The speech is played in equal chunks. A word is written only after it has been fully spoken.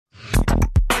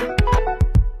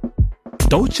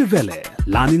Deutsche Welle,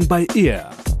 learning by ear.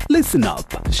 Listen up,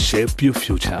 shape your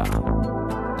future.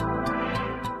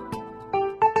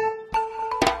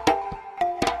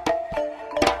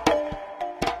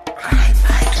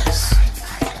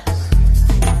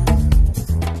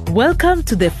 Welcome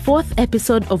to the fourth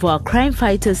episode of our Crime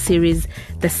Fighters series,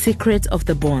 The Secret of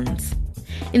the Bones.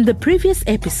 In the previous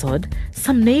episode,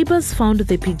 some neighbors found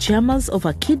the pajamas of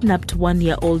a kidnapped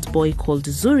one-year-old boy called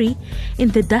Zuri in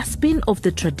the dustbin of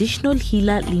the traditional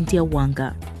healer Lindia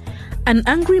Wanga. An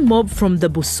angry mob from the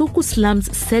Busuku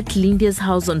slums set Lindia's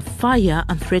house on fire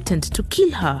and threatened to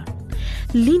kill her.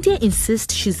 Lindia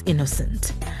insists she's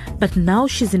innocent, but now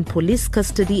she's in police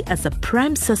custody as a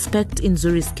prime suspect in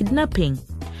Zuri's kidnapping.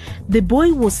 The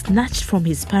boy was snatched from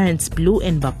his parents Blue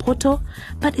and Bapoto,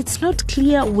 but it's not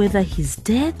clear whether he's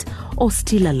dead or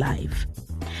still alive.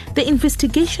 The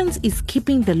investigations is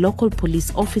keeping the local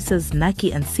police officers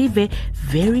Naki and Sive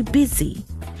very busy,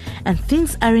 and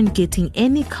things aren't getting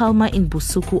any calmer in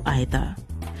Busuku either.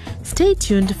 Stay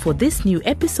tuned for this new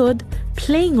episode,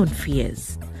 Playing on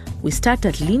Fears. We start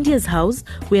at Lindia's house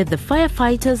where the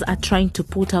firefighters are trying to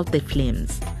put out the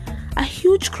flames. A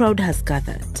huge crowd has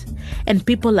gathered, and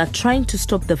people are trying to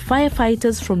stop the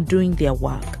firefighters from doing their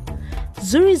work.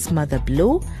 Zuri's mother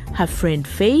Blue, her friend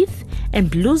Faith, and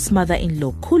Blue's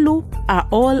mother-in-law Kulu are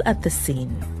all at the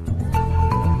scene.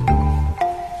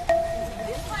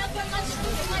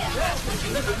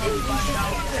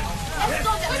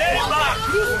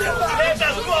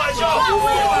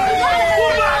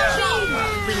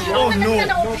 Oh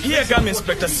no, here come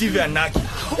Inspector Sive and Naki.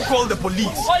 Who called the police?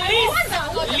 Police!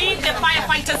 Leave the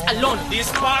firefighters alone.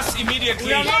 Disperse immediately.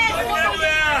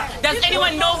 Does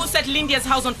anyone know who set Lindia's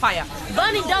house on fire?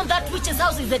 Burning down that witch's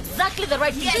house is exactly the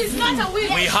right thing. It's not a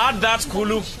witch. We heard that,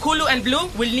 Kulu. Kulu and Blue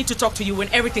will need to talk to you when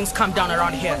everything's calmed down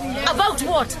around here. About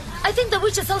what? I think the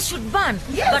witch's house should burn,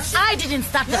 but I didn't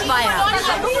start the fire.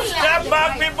 Step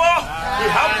back, people. We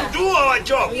have to do our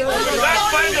job.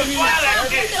 Let's find the fire like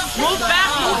this. Move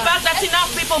back. That's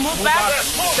enough, people. Move back.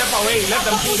 Step away. Let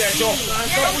them do their job.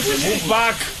 Move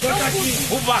back.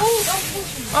 Move back.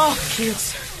 Oh,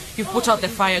 kids. You've put out the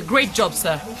fire. Great job,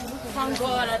 sir.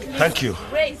 Thank you.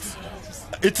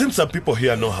 It seems some people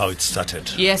here know how it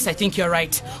started. Yes, I think you're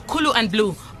right. Kulu and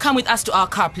Blue, come with us to our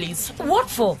car, please. What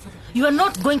for? You are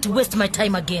not going to waste my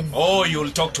time again. Oh, you'll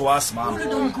talk to us,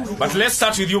 ma'am. But let's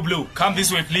start with you, Blue. Come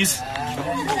this way, please.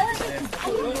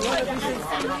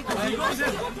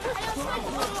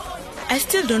 I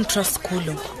still don't trust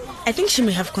Kulu. I think she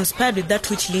may have conspired with that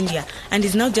witch Lindia and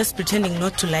is now just pretending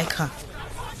not to like her.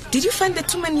 Did you find the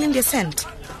two men Lindia sent?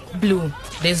 Blue,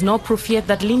 there's no proof yet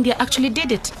that Lindia actually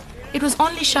did it. It was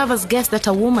only Shava's guess that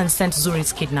a woman sent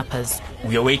Zuri's kidnappers.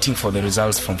 We are waiting for the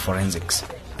results from forensics.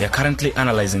 They are currently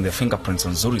analyzing the fingerprints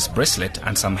on Zuri's bracelet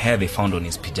and some hair they found on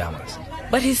his pajamas.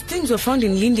 But his things were found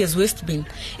in Lindia's waste bin.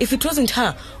 If it wasn't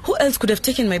her, who else could have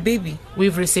taken my baby?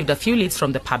 We've received a few leads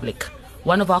from the public.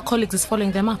 One of our colleagues is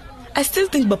following them up. I still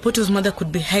think Bapoto's mother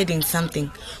could be hiding something.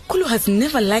 Kulu has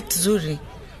never liked Zuri.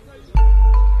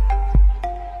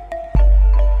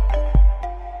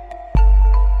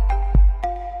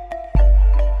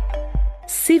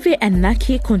 Sive and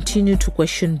Naki continue to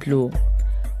question Blue.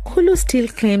 Kulu still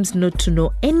claims not to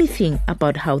know anything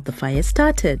about how the fire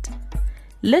started.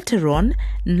 Later on,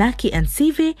 Naki and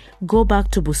Sive go back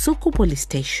to Busuku police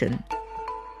station.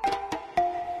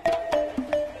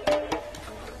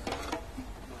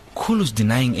 Kulu's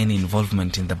denying any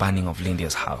involvement in the burning of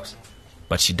Lindia's house,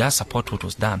 but she does support what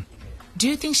was done. Do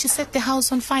you think she set the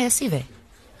house on fire, Sive?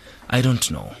 I don't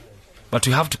know, but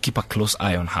we have to keep a close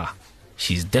eye on her.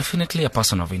 She's definitely a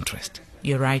person of interest.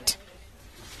 You're right.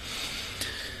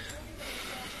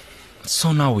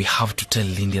 So now we have to tell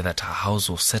Lindia that her house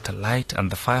was set alight and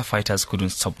the firefighters couldn't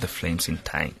stop the flames in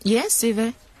time. Yes,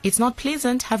 Sive. It's not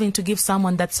pleasant having to give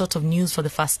someone that sort of news for the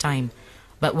first time.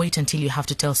 But wait until you have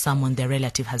to tell someone their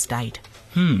relative has died.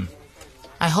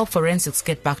 I hope forensics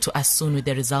get back to us soon with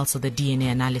the results of the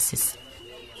DNA analysis.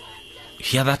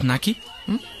 Hear that, Naki?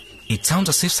 It sounds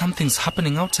as if something's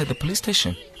happening outside the police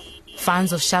station.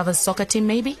 Fans of Shava's soccer team,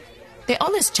 maybe? They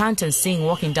always chant and sing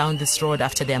walking down this road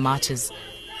after their marches.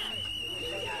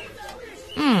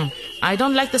 I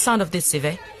don't like the sound of this,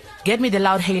 Sive. Get me the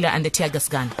loudhailer and the tear gas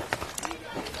gun.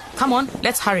 Come on,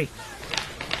 let's hurry.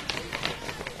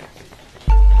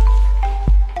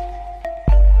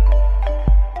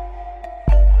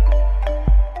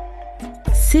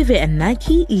 Sive and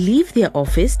Naki leave their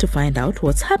office to find out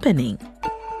what's happening.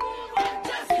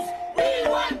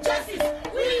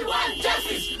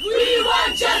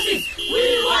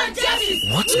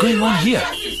 What's going on here?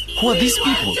 Who are these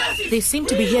people? They seem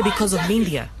to be here because of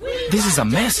Lindia. This is a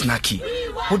mess, Naki.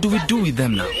 What do we do with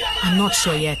them now? I'm not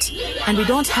sure yet. And we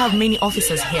don't have many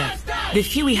officers here. The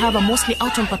few we have are mostly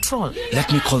out on patrol.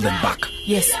 Let me call them back.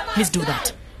 Yes, please do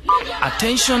that.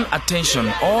 Attention,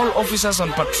 attention, all officers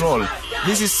on patrol.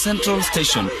 This is Central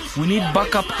Station. We need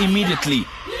backup immediately.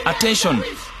 Attention,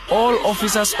 all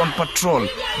officers on patrol.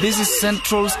 This is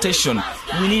Central Station.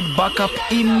 We need backup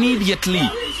immediately.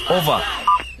 Over.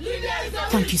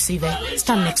 Thank you, Sive.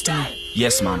 Stand next to me.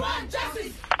 Yes, ma'am.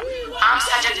 I'm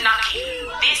Sergeant Naki.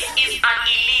 This is an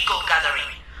illegal gathering.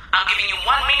 I'm giving you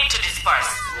 1 minute to disperse.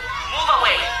 Move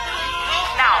away.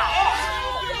 Move now. Move.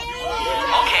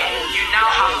 Okay, you now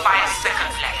have 5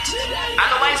 seconds left.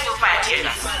 Otherwise, we'll fire tear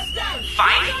gas.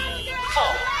 5, 4,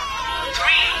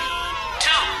 3, 2,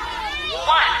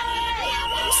 1.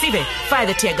 Sive, fire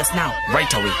the tear gas now.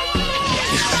 Right away.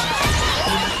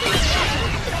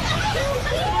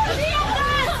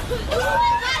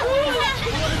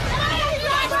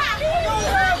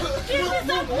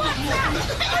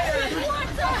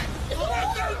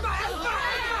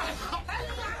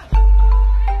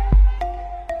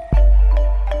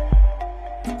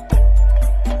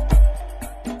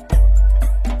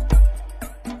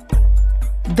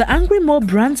 The angry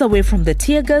mob runs away from the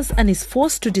tear gas and is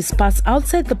forced to disperse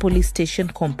outside the police station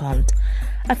compound.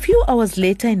 A few hours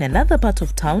later, in another part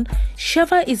of town,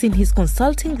 Shava is in his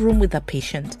consulting room with a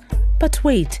patient. But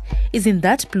wait, isn't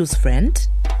that Blue's friend?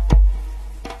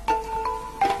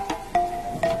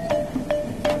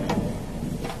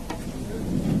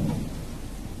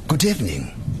 Good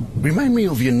evening. Remind me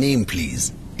of your name,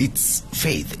 please. It's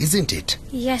Faith, isn't it?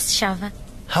 Yes, Shava.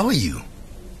 How are you?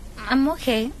 I'm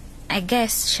okay, I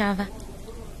guess, Shava.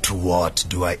 To what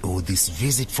do I owe this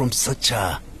visit from such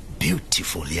a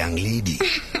beautiful young lady?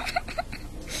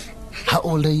 How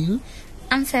old are you?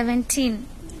 I'm 17.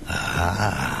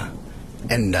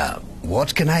 And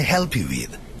what can I help you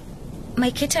with?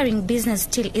 My catering business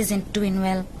still isn't doing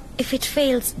well. If it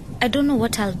fails, I don't know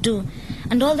what I'll do.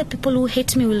 And all the people who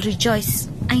hate me will rejoice.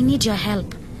 I need your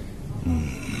help.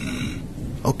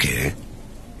 Okay.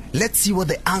 Let's see what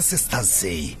the ancestors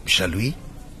say, shall we?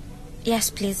 Yes,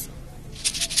 please.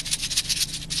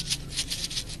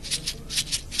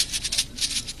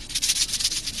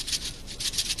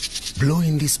 Blow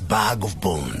in this bag of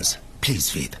bones, please,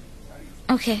 Faith.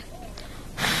 Okay.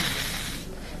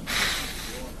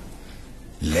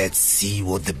 Let's see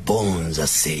what the bones are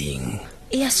saying.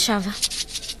 Yes, Shava.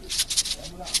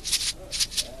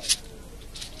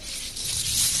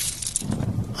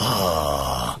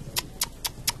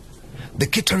 The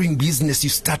catering business you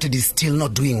started is still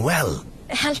not doing well.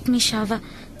 Help me, Shava.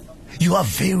 You are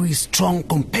very strong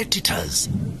competitors.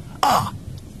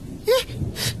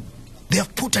 They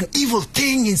have put an evil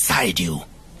thing inside you.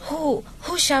 Who,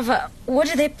 Shava? What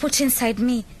did they put inside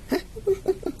me?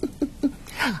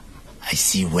 I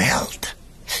see wealth.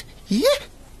 Yeah,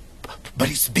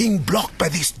 but it's being blocked by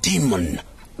this demon.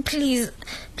 Please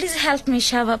help me,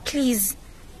 Shava, please.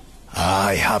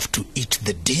 I have to eat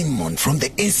the demon from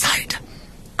the inside.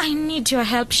 I need your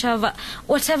help, Shava.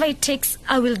 Whatever it takes,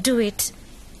 I will do it.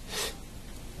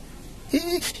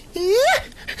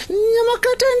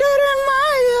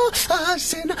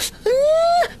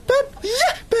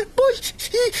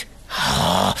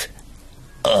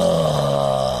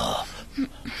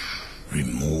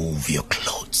 Remove your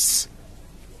clothes.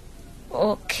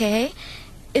 Okay.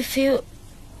 If you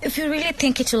really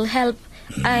think it will help,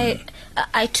 I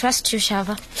trust you,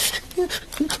 Shava.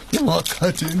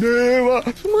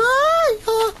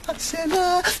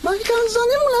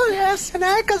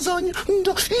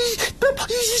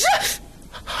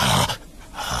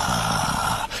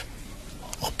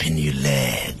 Open your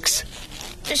legs.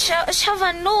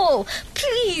 Shava, no.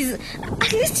 Please.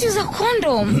 At least use a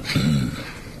condom.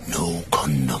 No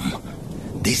condom.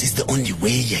 This is the only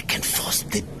way I can force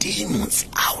the demons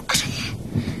out.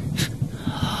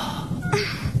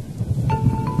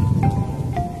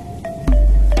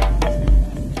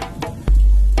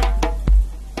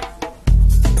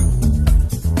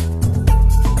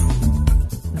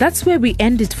 That's where we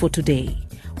end it for today.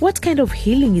 What kind of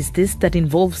healing is this that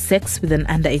involves sex with an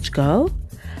underage girl?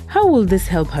 How will this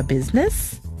help her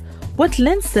business? What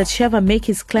lengths does Shava make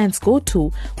his clients go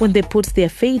to when they put their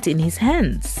fate in his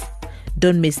hands?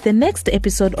 Don't miss the next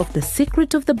episode of The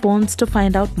Secret of the Bonds to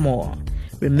find out more.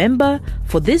 Remember,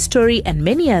 for this story and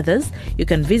many others, you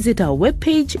can visit our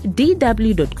webpage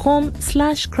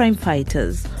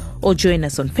dw.com/crimefighters or join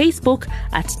us on Facebook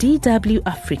at DW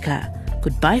Africa.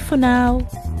 Goodbye for now.